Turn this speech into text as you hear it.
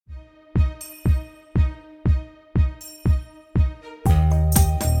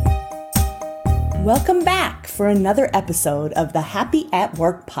Welcome back for another episode of the Happy at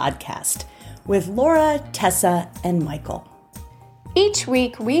Work podcast with Laura, Tessa, and Michael. Each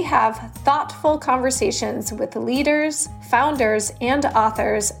week, we have thoughtful conversations with leaders, founders, and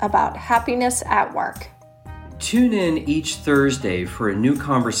authors about happiness at work. Tune in each Thursday for a new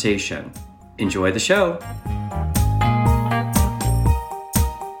conversation. Enjoy the show.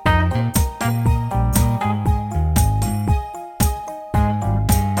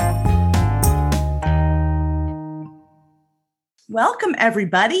 Welcome,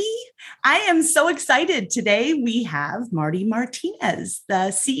 everybody. I am so excited. Today we have Marty Martinez, the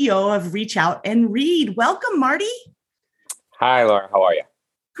CEO of Reach Out and Read. Welcome, Marty. Hi, Laura. How are you?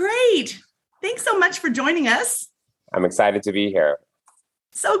 Great. Thanks so much for joining us. I'm excited to be here.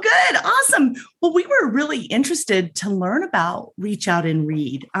 So good. Awesome. Well, we were really interested to learn about Reach Out and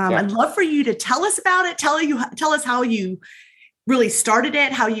Read. I'd love for you to tell us about it. Tell us how you really started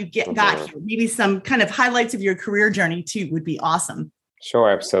it, how you got here. Maybe some kind of highlights of your career journey too would be awesome.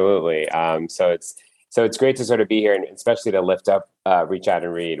 Sure, absolutely. So it's great to sort of be here, and especially to lift up Reach Out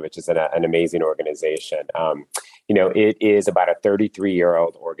and Read, which is an amazing organization. It is about a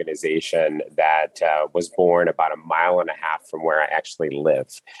 33-year-old organization that was born about 1.5 miles from where I actually live.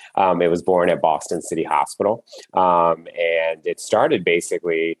 It was born at Boston City Hospital, and it started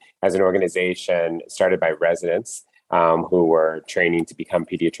basically as an organization started by residents who were training to become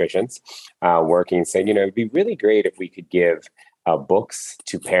pediatricians, working, saying, it'd be really great if we could give books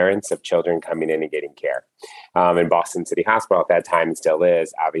to parents of children coming in and getting care. In Boston City Hospital at that time, and still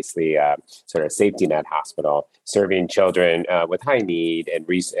is, obviously, sort of safety net hospital, serving children with high need and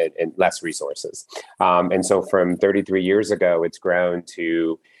less resources. And so from 33 years ago, it's grown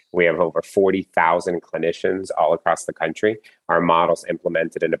to we have over 40,000 clinicians all across the country. Our model's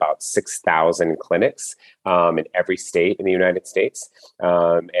implemented in about 6,000 clinics in every state in the United States.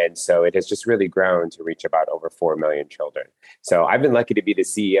 And so it has just really grown to reach about over 4 million children. So I've been lucky to be the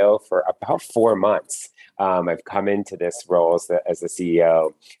CEO for about 4 months. I've come into this role as the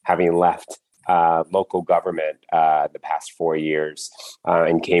CEO, having left local government the past 4 years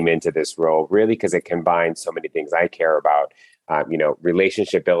and came into this role really because it combines so many things I care about.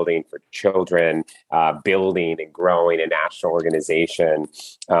 Relationship building for children, building and growing a national organization,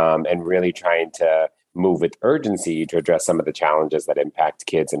 and really trying to move with urgency to address some of the challenges that impact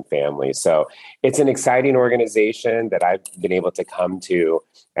kids and families. So it's an exciting organization that I've been able to come to.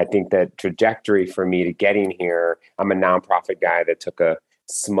 I think the trajectory for me to getting here, I'm a nonprofit guy that took a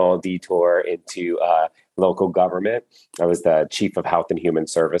small detour into local government. I was the chief of health and human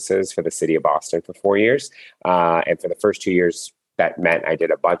services for the city of Boston for 4 years. And for the first 2 years, that meant I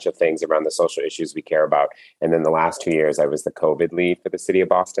did a bunch of things around the social issues we care about. And then the last 2 years, I was the COVID lead for the city of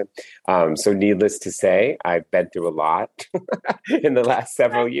Boston. So needless to say, I've been through a lot in the last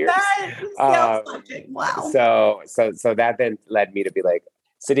several years. Sounds like it. Wow. So that then led me to be like,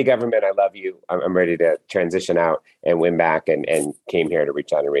 city government, I love you. I'm ready to transition out and win back and came here to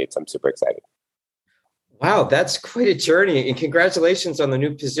Reach Out and Read. So I'm super excited. Wow, that's quite a journey. And congratulations on the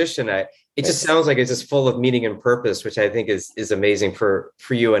new position. It just sounds like it's just full of meaning and purpose, which I think is amazing for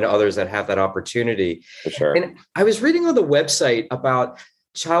you and others that have that opportunity. For sure. And I was reading on the website about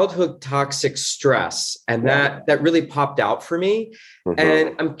childhood toxic stress, and that really popped out for me. Mm-hmm.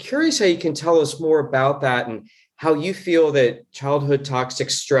 And I'm curious how you can tell us more about that and how you feel that childhood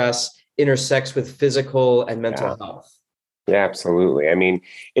toxic stress intersects with physical and mental health. Yeah, absolutely. I mean,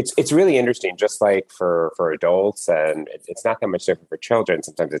 it's really interesting, just like for adults, and it's not that much different for children.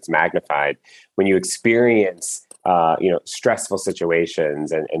 Sometimes it's magnified when you experience, stressful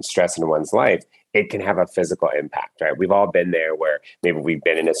situations and stress in one's life. It can have a physical impact, right? We've all been there where maybe we've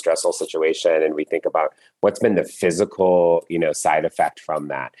been in a stressful situation and we think about what's been the physical, side effect from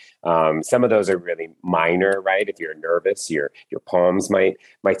that. Some of those are really minor, right? If you're nervous, your palms might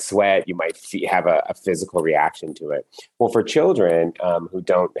sweat, you might have a physical reaction to it. Well, for children who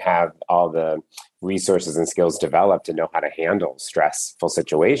don't have all the resources and skills developed to know how to handle stressful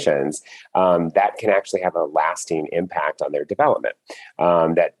situations, that can actually have a lasting impact on their development.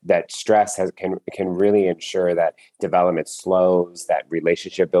 That stress can really ensure that development slows, that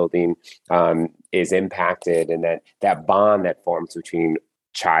relationship building is impacted, and that bond that forms between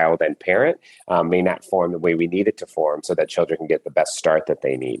child and parent may not form the way we need it to form so that children can get the best start that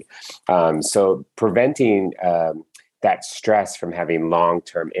they need. So preventing that stress from having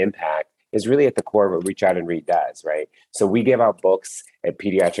long-term impact is really at the core of what Reach Out and Read does, right? So we give out books at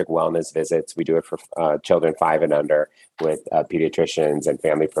pediatric wellness visits. We do it for children 5 and under with pediatricians and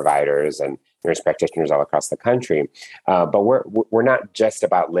family providers and nurse practitioners all across the country. But we're not just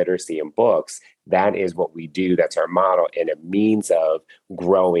about literacy and books. that is what we do. That's our model, and a means of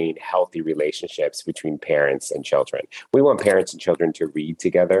growing healthy relationships between parents and children. We want parents and children to read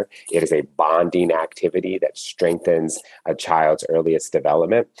together. It is a bonding activity that strengthens a child's earliest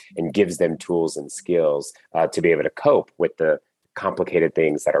development and gives them tools and skills to be able to cope with the complicated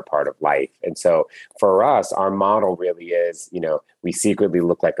things that are part of life. And so for us, our model really is, we secretly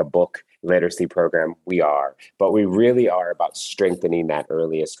look like a book literacy program. We are, but we really are about strengthening that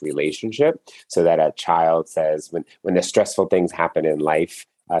earliest relationship so that a child says, when the stressful things happen in life,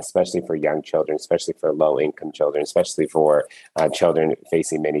 especially for young children, especially for low-income children, especially for children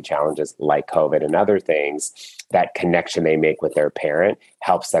facing many challenges like COVID and other things, that connection they make with their parent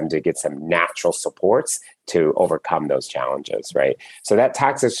helps them to get some natural supports to overcome those challenges, right? So that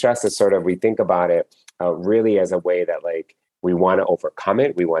toxic stress is sort of, we think about it really as a way that we want to overcome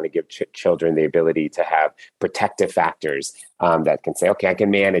it. We want to give children the ability to have protective factors that can say, okay, I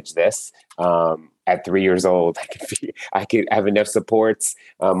can manage this. At 3 years old, I can have enough supports.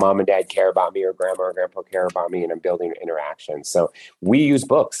 Mom and dad care about me, or grandma or grandpa care about me, and I'm building interactions. So we use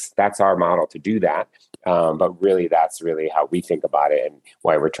books. That's our model to do that. But really, that's really how we think about it and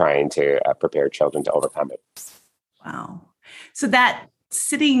why we're trying to prepare children to overcome it. Wow. So that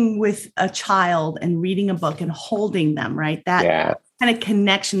sitting with a child and reading a book and holding them, right? That kind of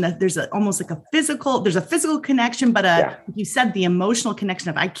connection, that there's almost like a physical connection, but like you said, the emotional connection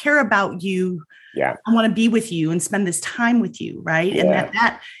of, I care about you. Yeah. I want to be with you and spend this time with you. Right. Yeah. And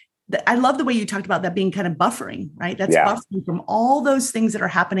that I love the way you talked about that being kind of buffering, right? That's buffering from all those things that are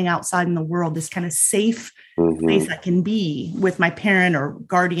happening outside in the world, this kind of safe place I can be with my parent or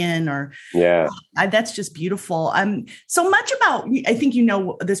guardian, or that's just beautiful. So much about, I think,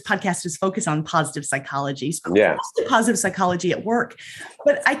 this podcast is focused on positive psychology, positive psychology at work,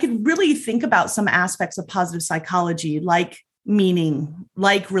 but I could really think about some aspects of positive psychology, like meaning,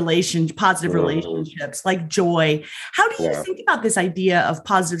 like positive relationships, like joy. How do you think about this idea of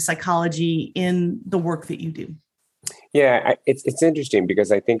positive psychology in the work that you do? Yeah, it's interesting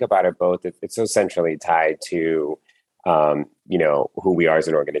because I think about it both. It's so centrally tied to, who we are as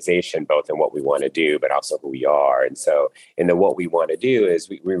an organization, both in what we want to do, but also who we are. And so what we want to do is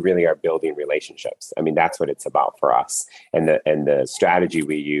we really are building relationships. I mean, that's what it's about for us. And the strategy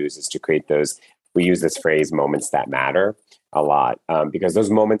we use is to create we use this phrase, moments that matter, a lot, because those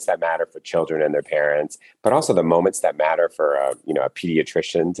moments that matter for children and their parents, but also the moments that matter for a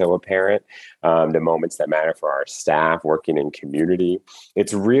pediatrician to a parent, the moments that matter for our staff working in community.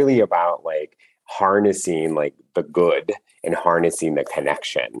 It's really about harnessing the good and harnessing the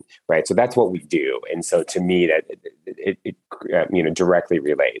connection, right? So that's what we do. And so to me, that it directly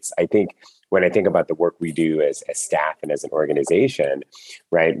relates. I think when I think about the work we do as staff and as an organization,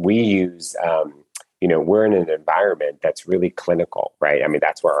 right, we use we're in an environment that's really clinical, right? I mean,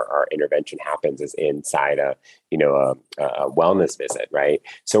 that's where our intervention happens, is inside a wellness visit, right?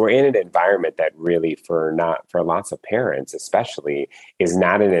 So we're in an environment that really, for lots of parents, especially, is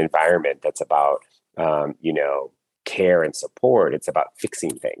not an environment that's about, care and support. It's about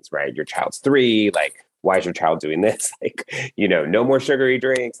fixing things, right? Your child's 3, why is your child doing this? No more sugary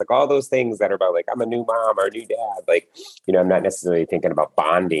drinks, all those things that are about I'm a new mom or a new dad. I'm not necessarily thinking about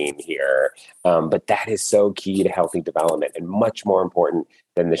bonding here. But that is so key to healthy development and much more important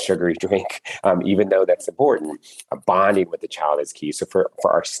than the sugary drink, even though that's important. Bonding with the child is key. So for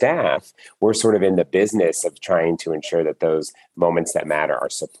our staff, we're sort of in the business of trying to ensure that those moments that matter are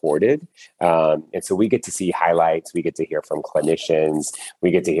supported. And so we get to see highlights. We get to hear from clinicians.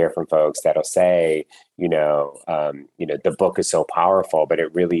 We get to hear from folks that'll say, the book is so powerful, but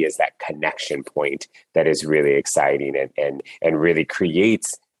it really is that connection point that is really exciting and really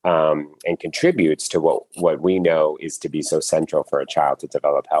creates and contributes to what we know is to be so central for a child to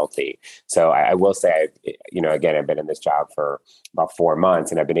develop healthy. So I will say, again, I've been in this job for about 4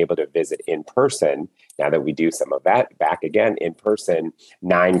 months, and I've been able to visit in person, now that we do some of that back again in person,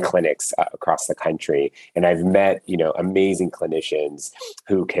 9 clinics across the country. And I've met, amazing clinicians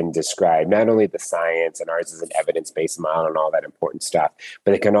who can describe not only the science, and ours is an evidence-based model and all that important stuff,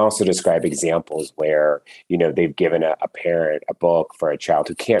 but they can also describe examples where, they've given a parent a book for a child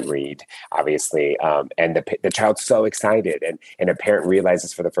who can't read, obviously. And the child's so excited, and a parent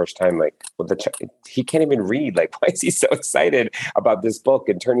realizes for the first time, he can't even read. Why is he so excited about this book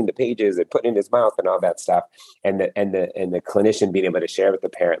and turning the pages and putting it in his mouth and all that stuff? And the clinician being able to share with the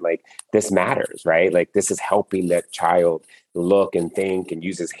parent, this matters, right? This is helping that child look and think and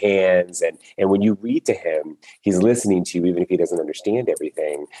use his hands. And when you read to him, he's listening to you, even if he doesn't understand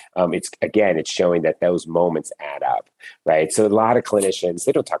everything. It's showing that those moments add up, right? So a lot of clinicians,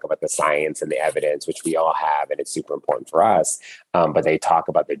 they don't talk about the science and the evidence, which we all have, and it's super important for us. But they talk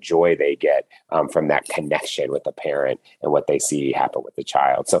about the joy they get from that connection with the parent and what they see happen with the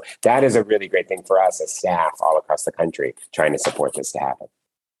child. So that is a really great thing for us as staff all across the country trying to support this to happen.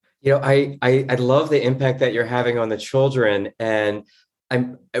 I love the impact that you're having on the children. And I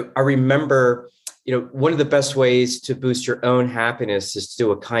remember, one of the best ways to boost your own happiness is to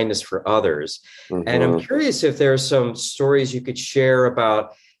do a kindness for others. Mm-hmm. And I'm curious if there are some stories you could share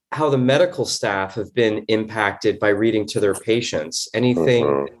about how the medical staff have been impacted by reading to their patients.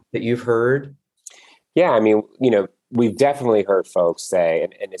 Anything that you've heard? Yeah, we've definitely heard folks say,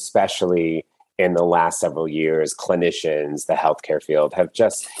 and especially in the last several years, clinicians, the healthcare field have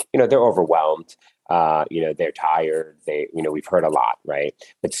just, they're overwhelmed. They're tired. We've heard a lot, right?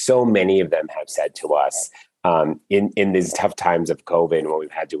 But so many of them have said to us, in these tough times of COVID, when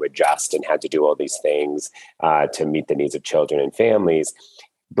we've had to adjust and had to do all these things to meet the needs of children and families,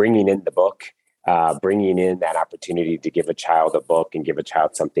 bringing in the book, bringing in that opportunity to give a child a book and give a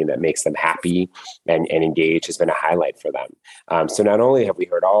child something that makes them happy and engaged has been a highlight for them. So not only have we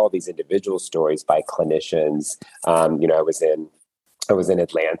heard all these individual stories by clinicians, I was in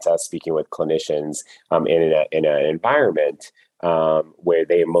Atlanta speaking with clinicians in an environment where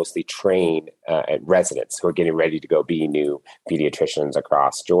they mostly train residents who are getting ready to go be new pediatricians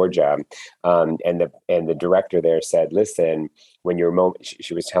across Georgia. And the director there said, listen, when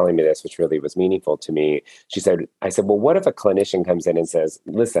she was telling me this, which really was meaningful to me. I said, well, what if a clinician comes in and says,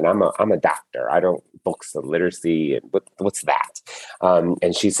 listen, I'm a doctor. I don't books and literacy. And what's that?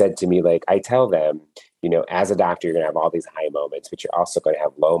 And she said to me, I tell them, as a doctor, you're going to have all these high moments, but you're also going to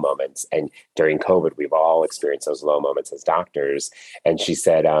have low moments. And during COVID, we've all experienced those low moments as doctors. And she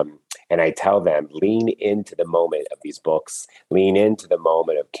said, and I tell them, lean into the moment of these books, lean into the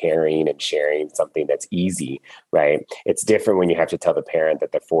moment of caring and sharing something that's easy, right? It's different when you have to tell the parent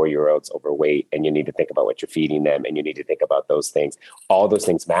that their 4-year-old's overweight and you need to think about what you're feeding them and you need to think about those things. All those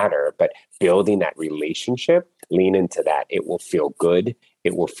things matter, but building that relationship, lean into that. It will feel good.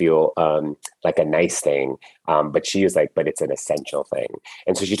 It will feel like a nice thing. But she was like, but it's an essential thing.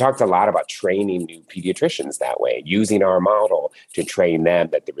 And so she talked a lot about training new pediatricians that way, using our model to train them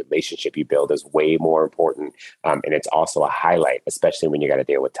that the relationship you build is way more important. And it's also a highlight, especially when you got to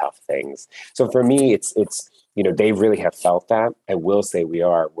deal with tough things. So for me, it's they really have felt that. I will say we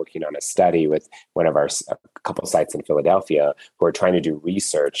are working on a study with a couple of sites in Philadelphia who are trying to do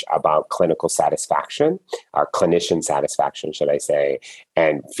research about clinical satisfaction, or clinician satisfaction, should I say,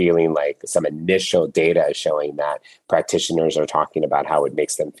 and feeling like some initial data is showing that practitioners are talking about how it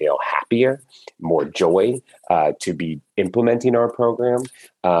makes them feel happier, more joy to be implementing our program.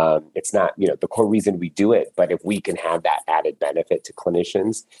 It's not, the core reason we do it, but if we can have that added benefit to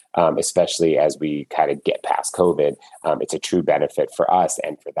clinicians, especially as we kind of get past COVID, it's a true benefit for us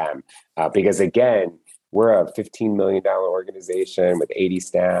and for them. Because again, we're a $15 million organization with 80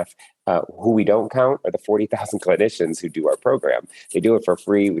 staff. Who we don't count are the 40,000 clinicians who do our program. They do it for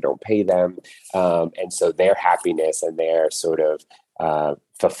free. We don't pay them. And so their happiness and their sort of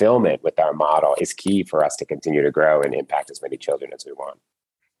fulfillment with our model is key for us to continue to grow and impact as many children as we want.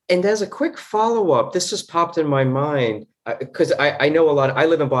 And as a quick follow-up, this just popped in my mind because I know I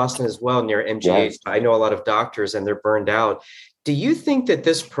live in Boston as well, near MGH. Yes. I know a lot of doctors and they're burned out. Do you think that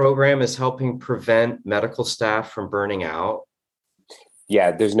this program is helping prevent medical staff from burning out?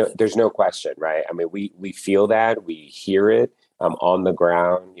 Yeah, there's no question, right? I mean, we feel that, we hear it on the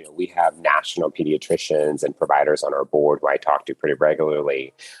ground. We have national pediatricians and providers on our board who I talk to pretty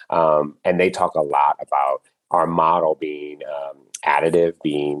regularly. And they talk a lot about our model being additive,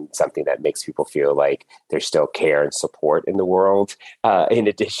 being something that makes people feel like there's still care and support in the world, in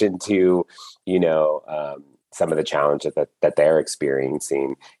addition to, some of the challenges that they're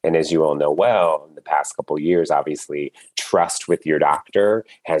experiencing. And as you all know well, in the past couple of years, obviously, trust with your doctor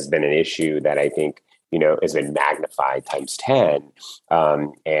has been an issue that I think, has been magnified times 10.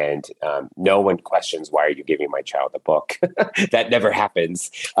 And no one questions, why are you giving my child a book? That never happens.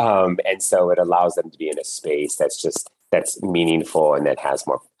 And so it allows them to be in a space that's meaningful and that has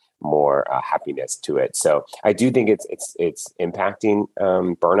more happiness to it. So I do think it's impacting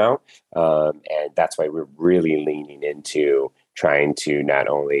burnout. And that's why we're really leaning into trying to not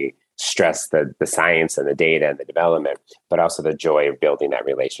only stress the science and the data and the development, but also the joy of building that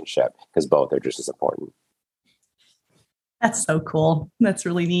relationship, because both are just as important. That's so cool. That's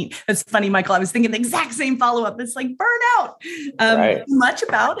really neat. That's funny, Michael. I was thinking the exact same follow-up. It's like burnout. Right. Much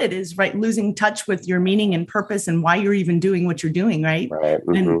about it is losing touch with your meaning and purpose and why you're even doing what you're doing, right? Right.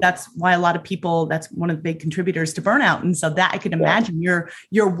 Mm-hmm. And that's why a lot of people, that's one of the big contributors to burnout. And so that I could imagine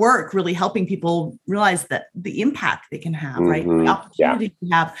your work really helping people realize that the impact they can have, right? The opportunity you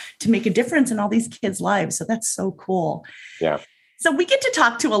have to make a difference in all these kids' lives. So that's so cool. Yeah. So we get to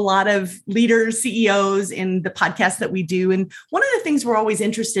talk to a lot of leaders, CEOs in the podcast that we do. And one of the things we're always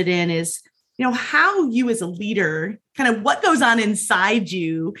interested in is, how you as a leader, kind of what goes on inside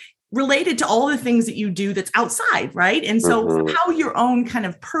you related to all the things that you do that's outside, right? And so how your own kind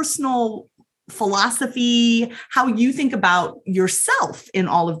of personal philosophy, how you think about yourself in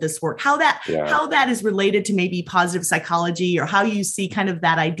all of this work, how that is related to maybe positive psychology, or how you see kind of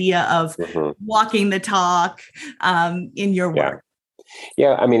that idea of walking the talk in your work.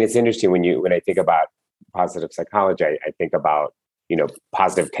 Yeah, I mean, it's interesting when I think about positive psychology, I think about,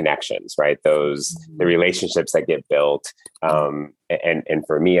 positive connections, right? The relationships that get built. And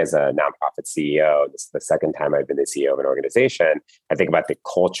for me as a nonprofit CEO, this is the second time I've been the CEO of an organization, I think about the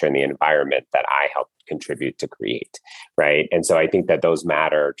culture and the environment that I helped contribute to create, right? And so I think that those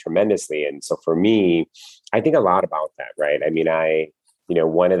matter tremendously. And so for me, I think a lot about that, right? I mean,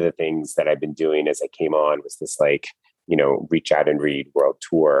 one of the things that I've been doing as I came on was this Reach Out and Read World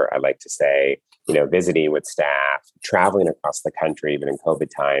Tour, I like to say, visiting with staff, traveling across the country, even in COVID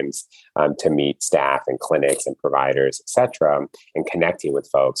times, to meet staff and clinics and providers, et cetera, and connecting with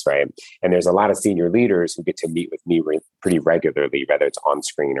folks, right? And there's a lot of senior leaders who get to meet with me pretty regularly, whether it's on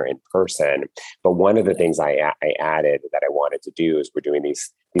screen or in person. But one of the things I added that I wanted to do is we're doing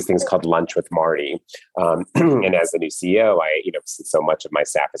these things called Lunch with Marty. And as the new CEO, since so much of my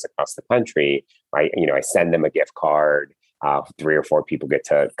staff is across the country, I send them a gift card. 3 or 4 people get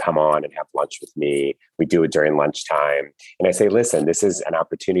to come on and have lunch with me. We do it during lunchtime. And I say, listen, this is an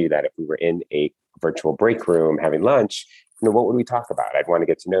opportunity that if we were in a virtual break room having lunch, what would we talk about? I'd want to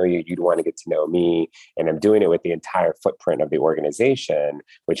get to know you. You'd want to get to know me. And I'm doing it with the entire footprint of the organization,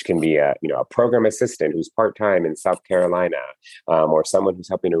 which can be a program assistant who's part-time in South Carolina, or someone who's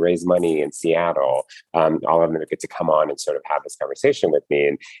helping to raise money in Seattle. All of them get to come on and sort of have this conversation with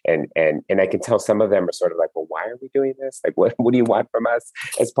me. And I can tell some of them are sort of like, well, why are we doing this? Like, what do you want from us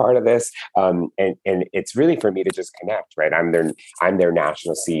as part of this? And it's really for me to just connect, right? I'm their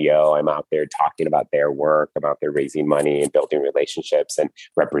national CEO. I'm out there talking about their work, about their raising money, building relationships and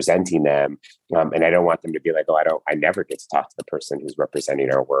representing them. And I don't want them to be like, I never get to talk to the person who's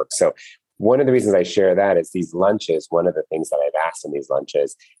representing our work. So one of the reasons I share that is these lunches. One of the things that I've asked in these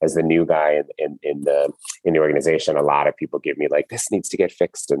lunches, as the new guy in the organization, a lot of people give me like, this needs to get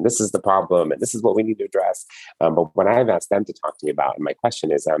fixed, and this is the problem, and this is what we need to address. But what I've asked them to talk to me about, and my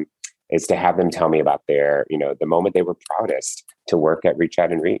question is to have them tell me about their, the moment they were proudest to work at Reach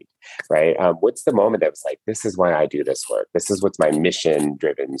Out and Read, right? What's the moment that was like, this is why I do this work. This is what's my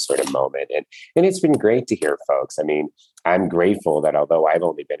mission-driven sort of moment. And it's been great to hear folks. I mean, I'm grateful that although I've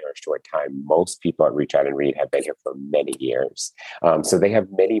only been here a short time, most people at Reach Out and Read have been here for many years. So they have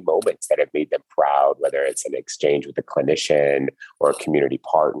many moments that have made them proud, whether it's an exchange with a clinician or a community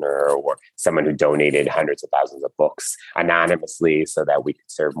partner or someone who donated hundreds of thousands of books anonymously so that we could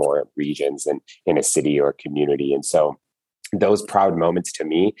serve more regions in a city or a community. And so those proud moments to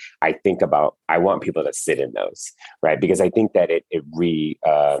me, I want people to sit in those, right? Because I think that it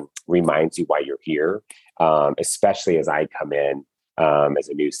reminds you why you're here, especially as I come in as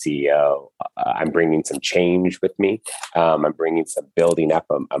a new CEO. I'm bringing some change with me. I'm bringing some building up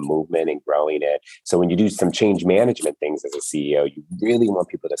a movement and growing it. So when you do some change management things as a CEO, you really want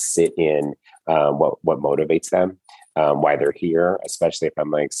people to sit in what motivates them. Why they're here, especially if I'm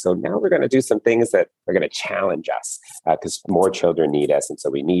like, so now we're going to do some things that are going to challenge us because more children need us. And so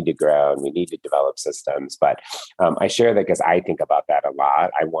we need to grow and we need to develop systems. But I share that because I think about that a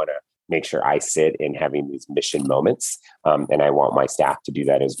lot. I want to make sure I sit in having these mission moments. And I want my staff to do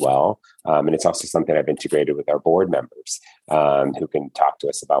that as well. And it's also something I've integrated with our board members who can talk to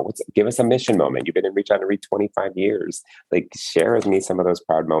us about give us a mission moment. You've been in Reach Out and Read 25 years. Like, share with me some of those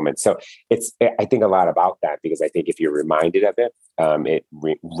proud moments. So I think a lot about that because I think if you're reminded of it, it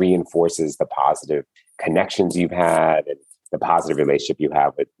reinforces the positive connections you've had and the positive relationship you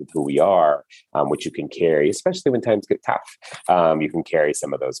have with who we are, which you can carry, especially when times get tough. You can carry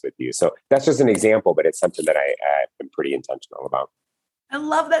some of those with you. So that's just an example, but it's something that I've been pretty intentional about. I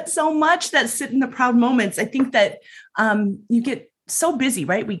love that so much, that sit in the proud moments. I think that you get so busy,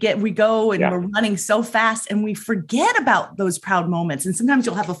 right? We go and we're running so fast and we forget about those proud moments. And sometimes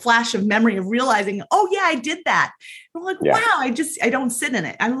you'll have a flash of memory of realizing, oh yeah, I did that. And we're like, wow, I don't sit in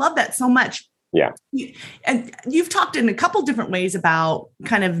it. I love that so much. Yeah. And you've talked in a couple different ways about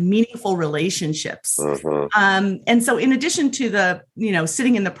kind of meaningful relationships. And so in addition to the,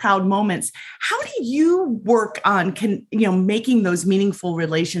 sitting in the proud moments, how do you work on, making those meaningful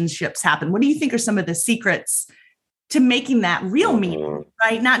relationships happen? What do you think are some of the secrets to making that real meaning,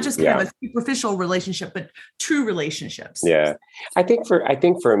 right? Not just kind of a superficial relationship, but true relationships. Yeah. I think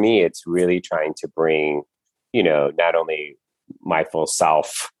for me, it's really trying to bring, not only my full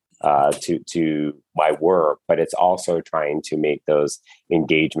self to my work, but it's also trying to make those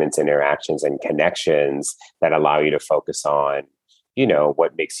engagements, interactions, and connections that allow you to focus on,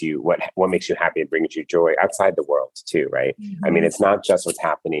 what makes you happy and brings you joy outside the world too, right? I mean, it's not just what's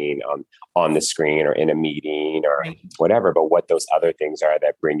happening on the screen or in a meeting or whatever, but what those other things are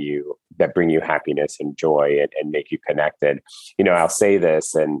that bring you happiness and joy and make you connected. I'll say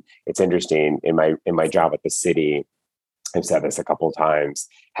this, and it's interesting in my job at the city. I've said this a couple of times,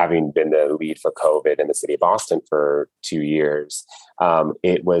 having been the lead for COVID in the city of Boston for 2 years,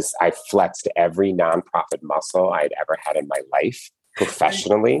 I flexed every nonprofit muscle I'd ever had in my life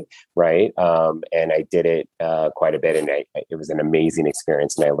professionally, right? And I did it quite a bit, and it was an amazing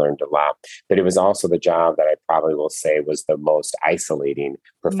experience, and I learned a lot. But it was also the job that I probably will say was the most isolating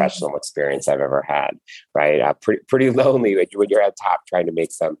professional experience I've ever had, right? Pretty lonely when you're at top trying to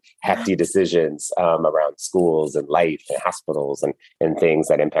make some hefty decisions around schools and life and hospitals and things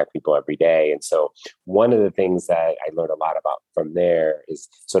that impact people every day. And so one of the things that I learned a lot about from there is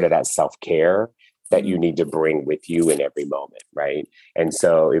sort of that self-care that you need to bring with you in every moment, right? And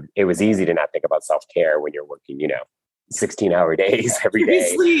so it was easy to not think about self-care when you're working, 16-hour days every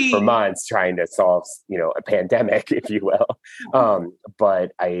day for months trying to solve, a pandemic, if you will.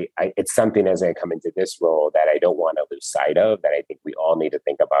 But it's something as I come into this role that I don't want to lose sight of, that I think we all need to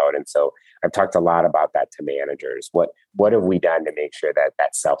think about. And so I've talked a lot about that to managers. What have we done to make sure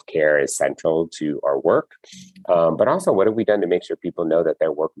that self-care is central to our work? But also, what have we done to make sure people know that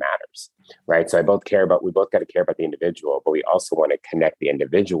their work matters, right? So we both got to care about the individual, but we also want to connect the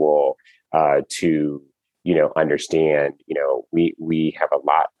individual to understand, we have a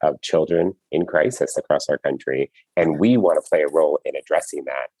lot of children in crisis across our country, and we want to play a role in addressing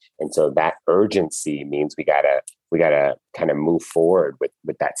that. And so that urgency means we gotta kind of move forward with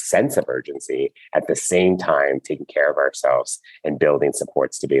that sense of urgency, at the same time taking care of ourselves and building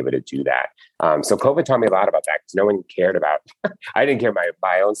supports to be able to do that. So COVID taught me a lot about that, because no one cared about, I didn't care about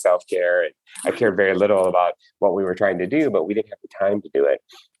my own self-care, and I cared very little about what we were trying to do, but we didn't have the time to do it.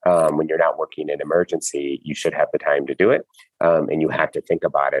 When you're not working in emergency, you should have the time to do it. And you have to think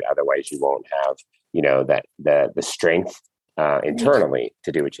about it. Otherwise you won't have, the strength internally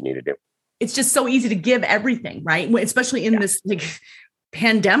to do what you need to do. It's just so easy to give everything, right? Especially in this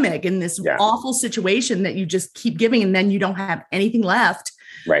pandemic, in this awful situation that you just keep giving, and then you don't have anything left.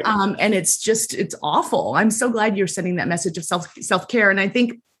 Right. And it's awful. I'm so glad you're sending that message of self-care. And I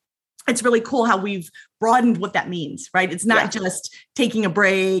think it's really cool how we've broadened what that means, right? It's not just taking a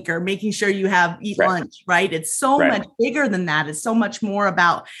break or making sure you eat lunch, right? It's so much bigger than that. It's so much more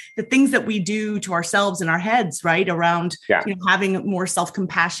about the things that we do to ourselves in our heads, right? Around having more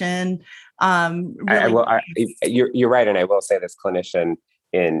self-compassion. You're right. And I will say, this clinician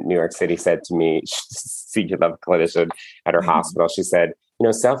in New York City said to me, senior level clinician at her hospital, she said,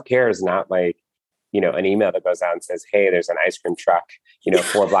 self-care is not like, an email that goes out and says, hey, there's an ice cream truck,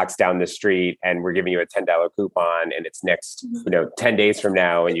 4 blocks down the street, and we're giving you a $10 coupon, and it's next, 10 days from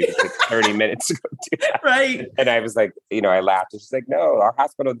now, and you can take 30 minutes to go do that. Right. And I was like, I laughed, and she's like, no, our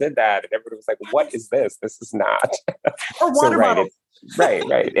hospital did that. And everybody was like, what is this? This is not. Or water bottle. Right.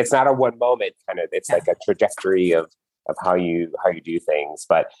 It's not a one moment kind of, it's like a trajectory of how you do things.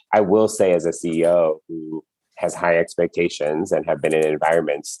 But I will say, as a CEO who has high expectations and have been in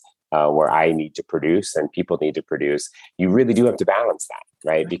environments where I need to produce and people need to produce, you really do have to balance that,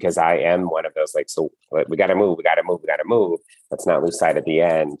 right? Because I am one of those, so we got to move. Let's not lose sight at the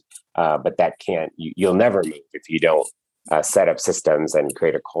end. But that you'll never move if you don't set up systems and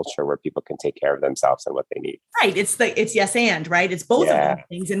create a culture where people can take care of themselves and what they need. Right. It's yes and, right? It's both of those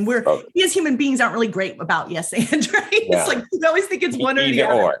things. And we as human beings aren't really great about yes and, right? Yeah. It's like, we always think it's one or the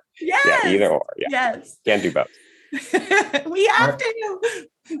other. Or. Yes. Yeah, either or. Yeah. Yes. Can't do both. We have to.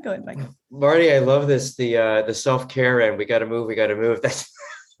 Go ahead, Michael. Marty, I love this, the self-care, and we got to move.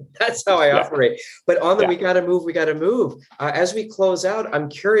 That's how I operate. But on the we got to move. As we close out, I'm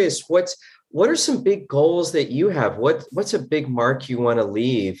curious, what are some big goals that you have? What's a big mark you want to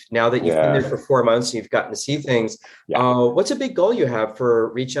leave now that you've been there for 4 months and you've gotten to see things? What's a big goal you have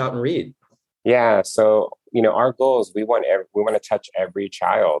for Reach Out and Read? Yeah. So, our goal is we want to touch every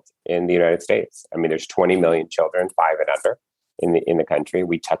child in the United States. I mean, there's 20 million children 5 and under in the country.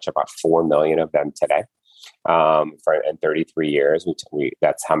 We touch about 4 million of them today. In 33 years,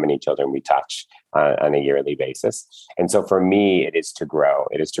 that's how many children we touch on a yearly basis. And so for me, it is to grow.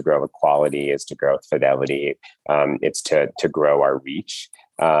 It is to grow with quality, it's to grow with fidelity. It's to grow our reach.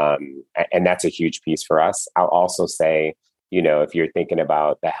 And that's a huge piece for us. I'll also say, if you're thinking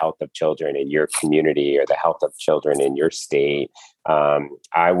about the health of children in your community or the health of children in your state,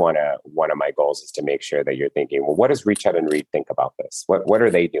 one of my goals is to make sure that you're thinking, well, what does Reach Out and Read think about this? What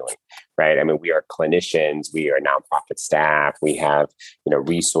are they doing? Right? I mean, we are clinicians, we are nonprofit staff, we have,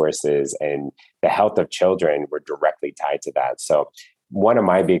 resources, and the health of children, we're directly tied to that. So one of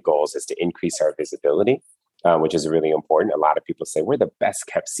my big goals is to increase our visibility. Which is really important. A lot of people say we're the best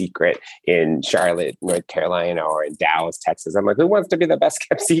kept secret in Charlotte, North Carolina, or in Dallas, Texas. I'm like, who wants to be the best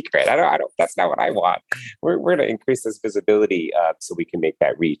kept secret? I don't. That's not what I want. We're going to increase this visibility so we can make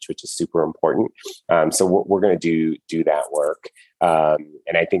that reach, which is super important. So we're going to do that work.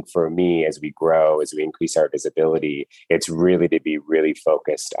 And I think for me, as we grow, as we increase our visibility, it's really to be really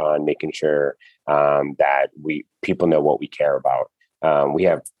focused on making sure that people know what we care about. We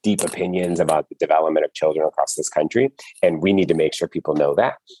have deep opinions about the development of children across this country, and we need to make sure people know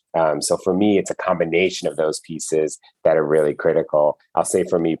that. So for me, it's a combination of those pieces that are really critical. I'll say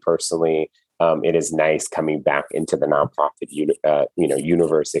for me personally, it is nice coming back into the nonprofit,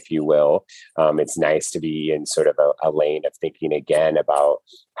 universe, if you will. It's nice to be in sort of a lane of thinking again about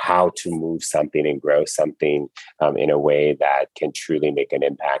how to move something and grow something in a way that can truly make an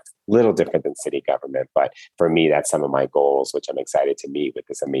impact. Little different than city government, but for me, that's some of my goals, which I'm excited to meet with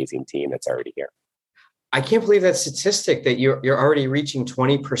this amazing team that's already here. I can't believe that statistic that you're already reaching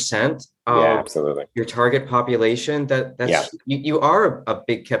 20% of absolutely. Your target population. You are a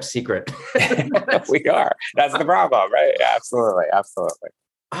big kept secret. We are. That's the problem, right? Absolutely.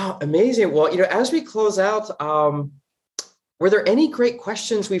 Oh, amazing. Well, as we close out, were there any great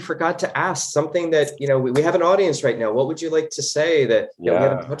questions we forgot to ask? Something that, we have an audience right now. What would you like to say that we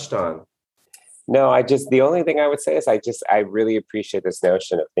haven't touched on? No, the only thing I would say is I really appreciate this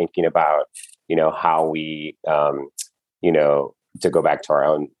notion of thinking about, how we, to go back to our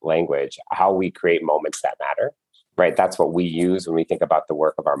own language, how we create moments that matter, right? That's what we use when we think about the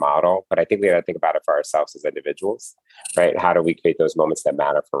work of our model. But I think we got to think about it for ourselves as individuals, right? How do we create those moments that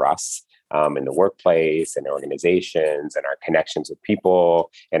matter for us in the workplace and organizations and our connections with people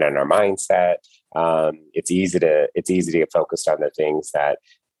and in our mindset? It's easy to get focused on the things that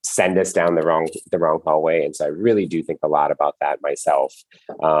send us down the wrong hallway. And so I really do think a lot about that myself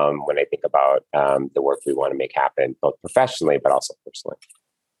when I think about the work we want to make happen, both professionally, but also personally.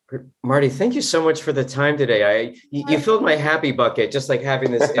 Marty, thank you so much for the time today. You filled my happy bucket, just like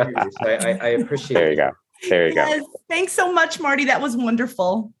having this interview. So I appreciate it. There you go. Thanks so much, Marty. That was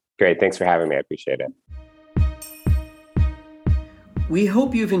wonderful. Great. Thanks for having me. I appreciate it. We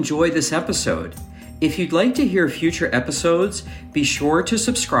hope you've enjoyed this episode. If you'd like to hear future episodes, be sure to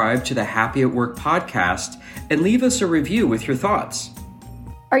subscribe to the Happy at Work podcast and leave us a review with your thoughts.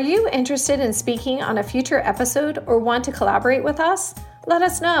 Are you interested in speaking on a future episode or want to collaborate with us? Let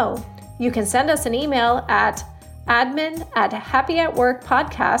us know. You can send us an email at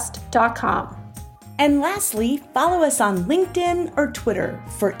admin@happyatworkpodcast.com. And lastly, follow us on LinkedIn or Twitter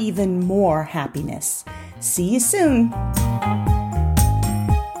for even more happiness. See you soon.